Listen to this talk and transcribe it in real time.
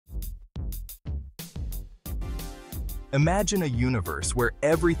Imagine a universe where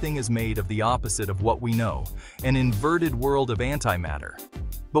everything is made of the opposite of what we know, an inverted world of antimatter.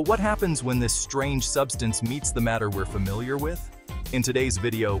 But what happens when this strange substance meets the matter we're familiar with? In today's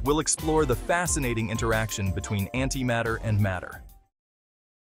video, we'll explore the fascinating interaction between antimatter and matter.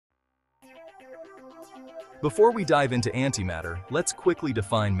 Before we dive into antimatter, let's quickly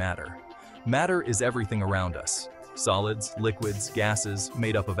define matter. Matter is everything around us. Solids, liquids, gases,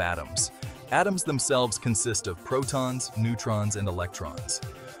 made up of atoms. Atoms themselves consist of protons, neutrons, and electrons.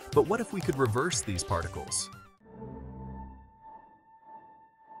 But what if we could reverse these particles?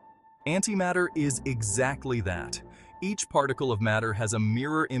 Antimatter is exactly that. Each particle of matter has a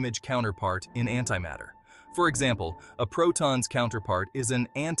mirror image counterpart in antimatter. For example, a proton's counterpart is an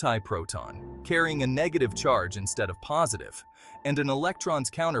antiproton, carrying a negative charge instead of positive, and an electron's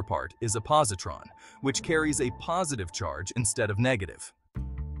counterpart is a positron, which carries a positive charge instead of negative.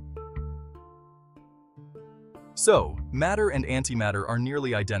 So, matter and antimatter are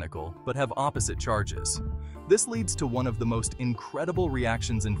nearly identical, but have opposite charges. This leads to one of the most incredible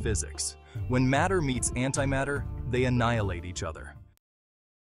reactions in physics. When matter meets antimatter, they annihilate each other.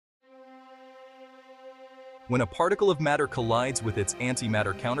 When a particle of matter collides with its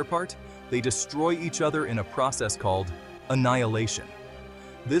antimatter counterpart, they destroy each other in a process called annihilation.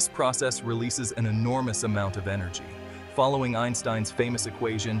 This process releases an enormous amount of energy, following Einstein's famous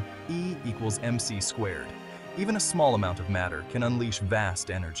equation E equals mc squared. Even a small amount of matter can unleash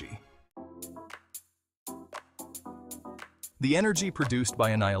vast energy. The energy produced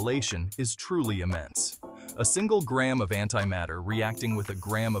by annihilation is truly immense. A single gram of antimatter reacting with a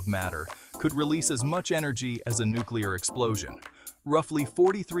gram of matter could release as much energy as a nuclear explosion, roughly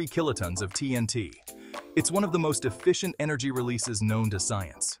 43 kilotons of TNT. It's one of the most efficient energy releases known to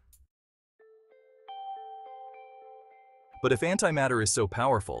science. But if antimatter is so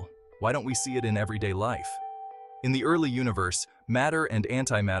powerful, why don't we see it in everyday life? In the early universe, matter and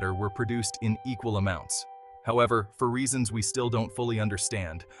antimatter were produced in equal amounts. However, for reasons we still don't fully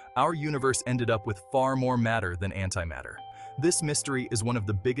understand, our universe ended up with far more matter than antimatter. This mystery is one of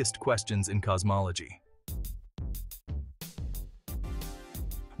the biggest questions in cosmology.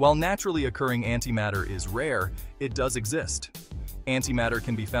 While naturally occurring antimatter is rare, it does exist. Antimatter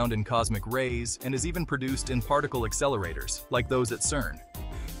can be found in cosmic rays and is even produced in particle accelerators, like those at CERN.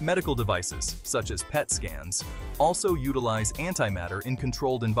 Medical devices, such as PET scans, also utilize antimatter in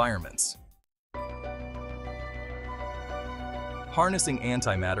controlled environments. Harnessing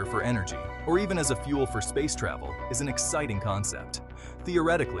antimatter for energy, or even as a fuel for space travel, is an exciting concept.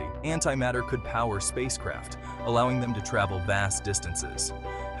 Theoretically, antimatter could power spacecraft, allowing them to travel vast distances.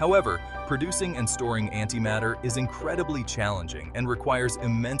 However, producing and storing antimatter is incredibly challenging and requires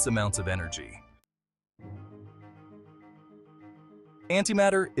immense amounts of energy.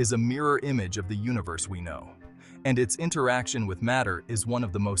 Antimatter is a mirror image of the universe we know, and its interaction with matter is one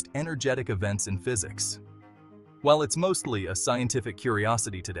of the most energetic events in physics. While it's mostly a scientific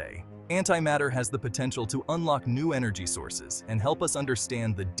curiosity today, antimatter has the potential to unlock new energy sources and help us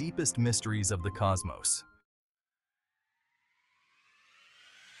understand the deepest mysteries of the cosmos.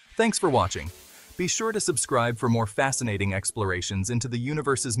 Thanks for watching. Be sure to subscribe for more fascinating explorations into the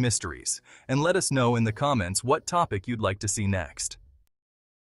universe's mysteries, and let us know in the comments what topic you'd like to see next.